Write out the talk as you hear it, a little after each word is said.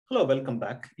Hello, welcome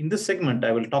back. In this segment,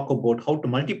 I will talk about how to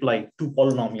multiply two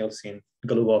polynomials in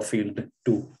Galois field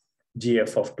 2,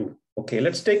 GF of 2. Okay,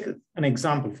 let's take an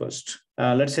example first.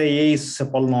 Let's say A is a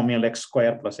polynomial x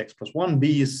squared plus x plus 1.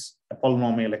 B is a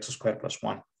polynomial x squared plus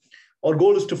 1. Our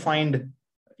goal is to find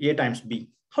A times B.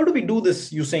 How do we do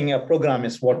this using a program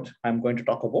is what I'm going to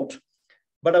talk about.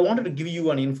 But I wanted to give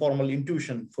you an informal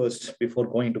intuition first before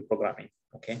going to programming.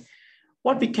 Okay,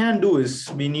 what we can do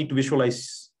is we need to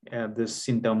visualize this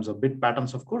in terms of bit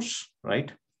patterns, of course,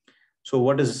 right? So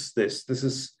what is this? This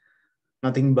is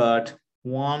nothing but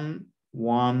 1,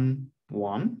 1,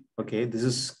 1. Okay, this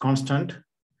is constant.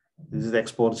 This is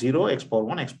x power 0, x power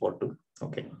 1, x power 2.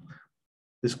 Okay,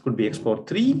 this could be x power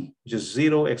 3, which is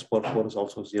 0. X power 4 is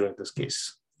also 0 in this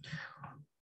case.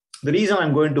 The reason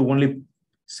I'm going to only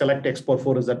select x power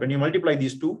 4 is that when you multiply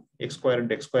these two, x square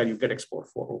and x square, you get x power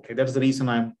 4. Okay, that's the reason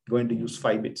I'm going to use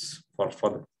 5 bits for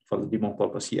the demo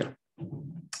purpose here.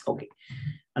 Okay,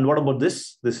 and what about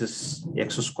this? This is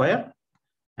x square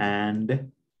and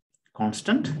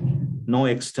constant, no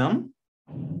x term,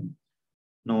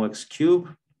 no x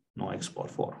cube, no x power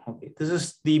 4. Okay, this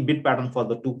is the bit pattern for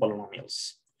the two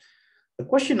polynomials. The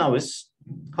question now is,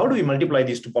 how do we multiply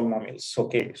these two polynomials?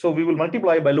 Okay, so we will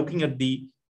multiply by looking at the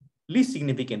least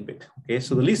significant bit. Okay,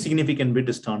 so the least significant bit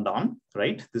is turned on,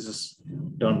 right? This is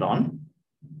turned on.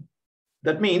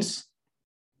 That means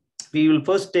we will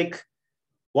first take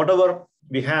whatever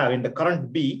we have in the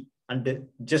current B and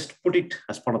just put it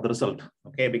as part of the result.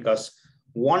 Okay, because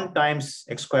 1 times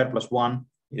x squared plus 1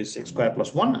 is x squared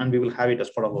plus 1, and we will have it as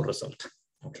part of our result.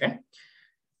 Okay,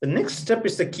 the next step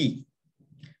is the key.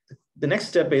 The next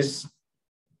step is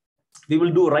we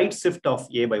will do right shift of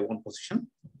A by 1 position.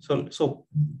 So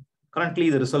currently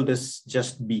the result is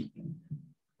just B,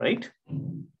 right?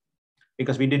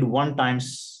 Because we did 1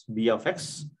 times B of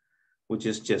x, which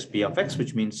is just B of x,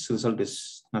 which means the result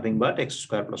is nothing but x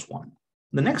squared plus 1.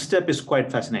 The next step is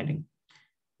quite fascinating.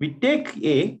 We take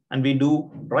A and we do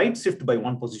right shift by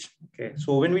 1 position. Okay,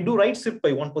 so when we do right shift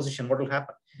by 1 position, what will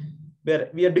happen?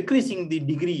 We are decreasing the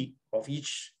degree of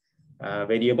each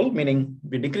variable, meaning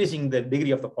we're decreasing the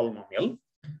degree of the polynomial.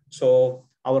 So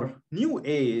our new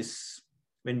A is,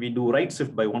 when we do right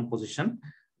shift by 1 position,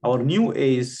 our new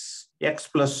A is x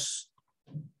plus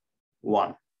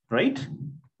 1, right?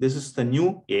 This is the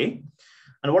new A.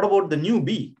 And what about the new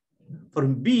B? For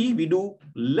B, we do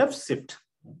left shift.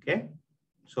 Okay,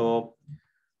 so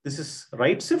this is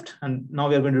right shift, and now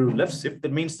we are going to do left shift.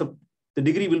 That means the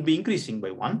degree will be increasing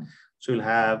by 1. So we'll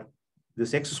have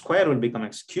this x square will become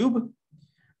x cube,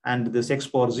 and this x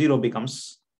power 0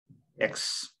 becomes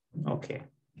x. Okay,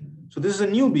 so this is a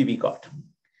new B we got.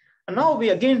 And now we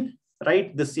again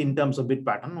write this in terms of bit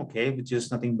pattern, okay, which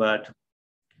is nothing but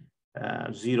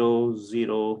 0,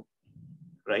 0,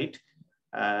 right?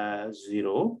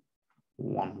 0,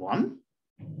 1, 1.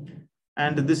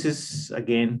 And this is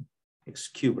again x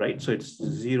cube, right? So it's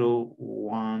 0,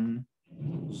 1,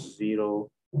 0,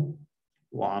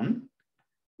 1,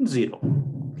 0.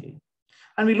 Okay.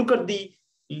 And we look at the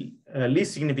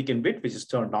least significant bit, which is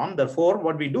turned on. Therefore,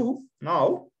 what we do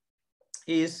now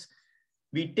is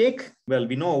we take, well,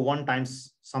 we know 1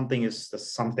 times something is the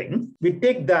something. We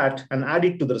take that and add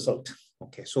it to the result.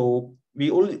 Okay, so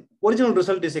original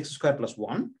result is x squared plus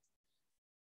 1.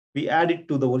 We add it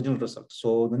to the original result.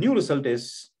 So the new result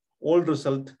is old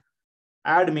result.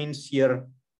 Add means here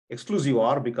exclusive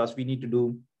OR, because we need to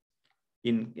do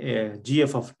in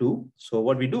GF of 2. So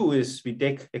what we do is we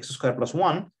take x squared plus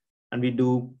 1 and we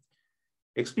do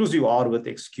exclusive OR with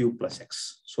x cube plus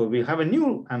x. So we have a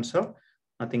new answer,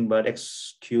 nothing but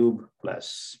x cube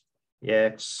plus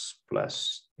x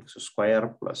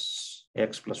square plus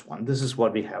x plus 1. This is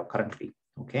what we have currently.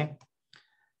 Okay.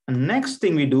 And next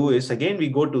thing we do is, again, we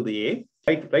go to the A,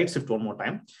 right shift one more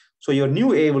time. So your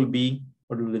new A will be,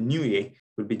 what will the new A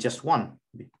will be just 1.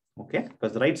 Okay,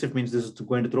 because the right shift means this is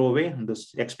going to throw away and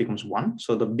this x becomes 1.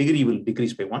 So the degree will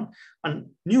decrease by 1. And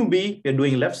new B, we're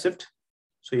doing left shift.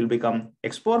 So you'll become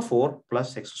x power 4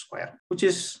 plus x square, which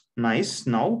is nice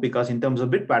now, because in terms of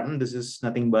bit pattern, this is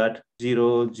nothing but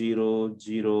 0, 0,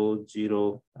 0,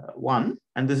 0, 1.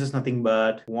 And this is nothing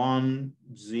but 1,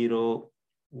 0,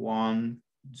 1,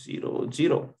 0,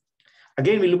 0.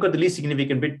 Again, we look at the least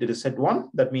significant bit that is set 1.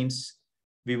 That means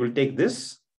we will take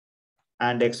this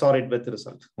and XOR it with the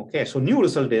result. Okay, so new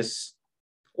result is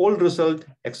old result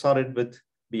XOR it with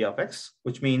B of x,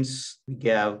 which means we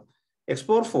have x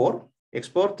power 4, x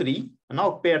power 3, and now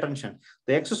pay attention.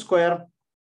 The x square,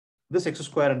 this x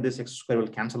square and this x square will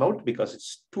cancel out because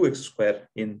it's 2x square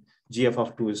in GF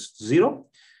of 2 is 0,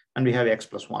 and we have x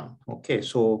plus 1. Okay,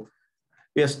 so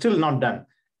we are still not done.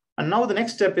 And now the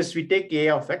next step is we take A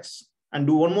of x and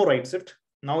do one more right shift.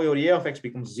 Now your A of x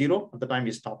becomes 0 at the time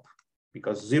we stop,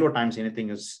 because 0 times anything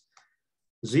is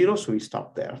 0, so we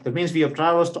stop there. That means we have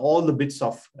traversed all the bits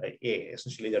of A.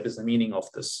 Essentially, that is the meaning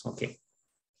of this. Okay.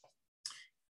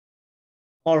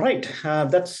 All right,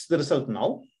 that's the result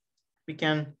now. We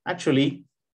can actually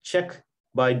check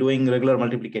by doing regular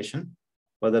multiplication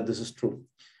whether this is true.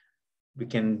 We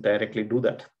can directly do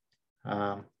that.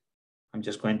 I'm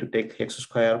just going to take x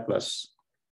squared plus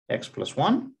x plus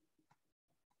 1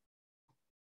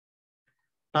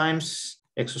 times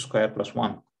x squared plus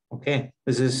 1. Okay,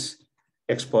 this is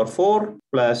x power 4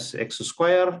 plus x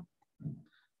squared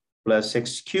plus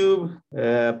x cubed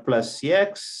plus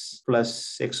x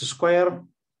plus x squared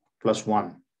plus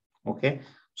 1. Okay,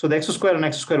 so the x squared and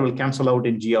x squared will cancel out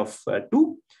in g of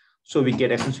 2. So we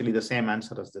get essentially the same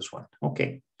answer as this one.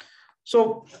 Okay,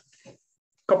 so a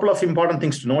couple of important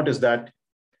things to note is that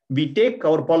we take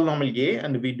our polynomial A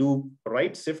and we do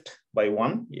right shift by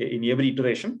 1 in every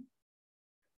iteration.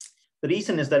 The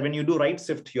reason is that when you do right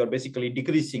shift, you're basically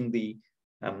decreasing the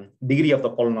degree of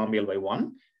the polynomial by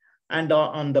 1. And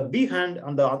on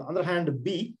the other hand,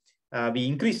 B, we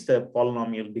increase the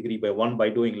polynomial degree by 1 by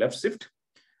doing left shift.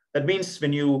 That means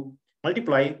when you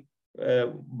multiply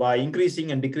by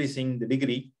increasing and decreasing the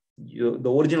degree, the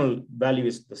original value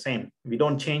is the same. We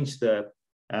don't change the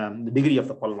degree of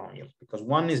the polynomial, because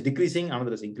one is decreasing,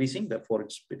 another is increasing. Therefore,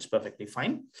 it's perfectly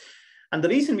fine. And the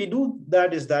reason we do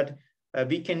that is that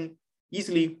we can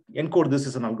easily encode this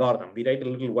as an algorithm. We write a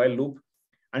little while loop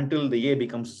until the A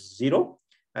becomes 0.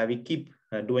 We keep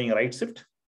doing a right shift,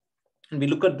 and we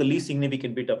look at the least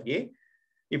significant bit of A.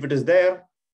 If it is there,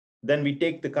 then we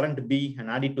take the current B and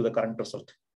add it to the current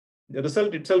result. The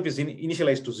result itself is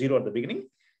initialized to 0 at the beginning.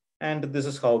 And this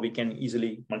is how we can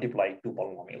easily multiply two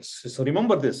polynomials. So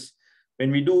remember this, when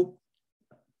we do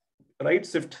right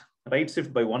shift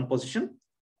by 1 position,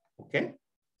 okay,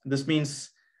 this means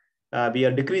we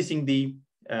are decreasing the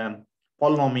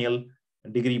polynomial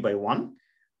degree by 1.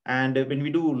 And when we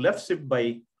do left shift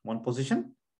by 1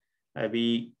 position,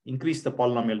 we increase the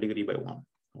polynomial degree by 1.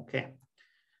 Okay,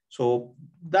 so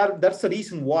that's the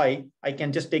reason why I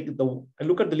can just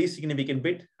look at the least significant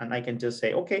bit, and I can just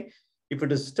say, okay, if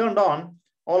it is turned on,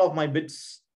 all of my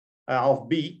bits of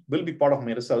B will be part of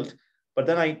my result. But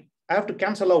then I have to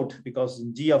cancel out, because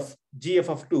in GF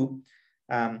of 2,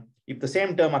 if the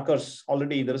same term occurs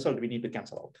already in the result, we need to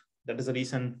cancel out. That is the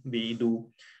reason we do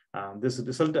this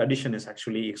result addition is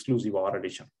actually exclusive OR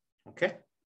addition. Okay.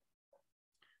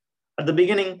 At the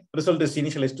beginning, result is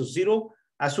initialized to 0.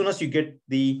 As soon as you get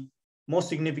the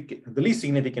least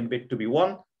significant bit to be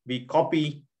 1, we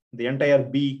copy the entire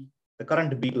B, the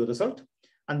current B, to the result.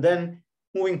 And then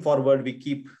moving forward, we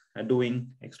keep doing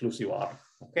exclusive OR.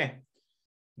 Okay,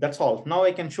 that's all. Now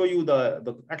I can show you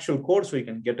the actual code so you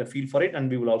can get a feel for it. And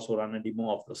we will also run a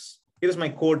demo of this. Here is my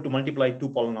code to multiply two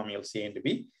polynomials A and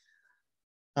B.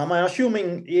 I'm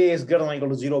assuming A is greater than or equal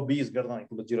to 0, B is greater than or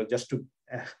equal to 0, just to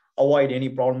avoid any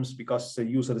problems, because the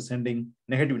user is sending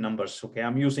negative numbers. Okay,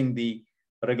 I'm using the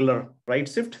regular right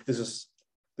shift. This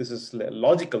is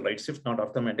logical right shift, not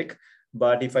arithmetic.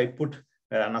 But if I put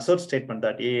an assert statement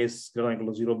that A is greater than or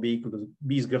equal to 0,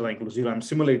 B is greater than or equal to 0, I'm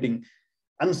simulating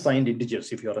unsigned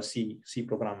integers. If you're a C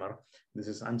programmer, this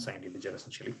is unsigned integer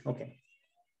essentially. Okay.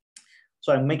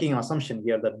 So I'm making an assumption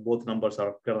here that both numbers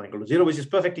are greater than or equal to 0, which is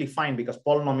perfectly fine, because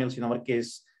polynomials in our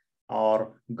case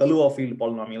are Galois field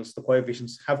polynomials. The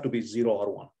coefficients have to be 0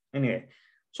 or 1. Anyway,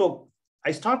 so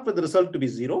I start with the result to be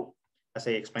 0, as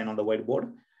I explained on the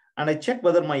whiteboard, and I check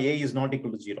whether my A is not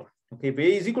equal to 0. Okay, if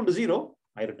A is equal to 0,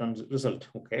 I return the result,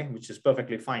 okay, which is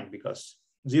perfectly fine, because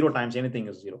 0 times anything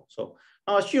is 0. So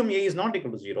now assume A is not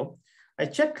equal to 0. I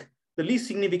check the least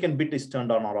significant bit is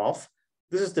turned on or off.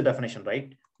 This is the definition,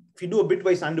 right? If you do a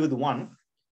bitwise AND with 1,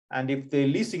 and if the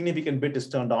least significant bit is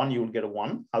turned on, you will get a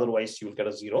 1. Otherwise, you will get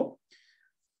a 0.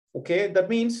 Okay, that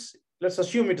means let's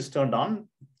assume it is turned on.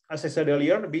 As I said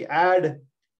earlier, we add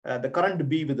the current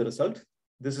B with the result.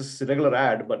 This is regular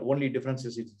add, but only difference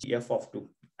is it's GF of 2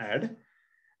 add.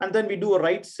 And then we do a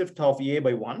right shift of A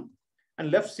by 1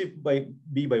 and left shift by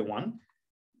B by 1.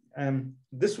 And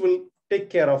this will take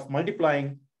care of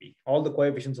multiplying all the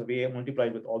coefficients of A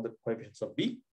multiplied with all the coefficients of B.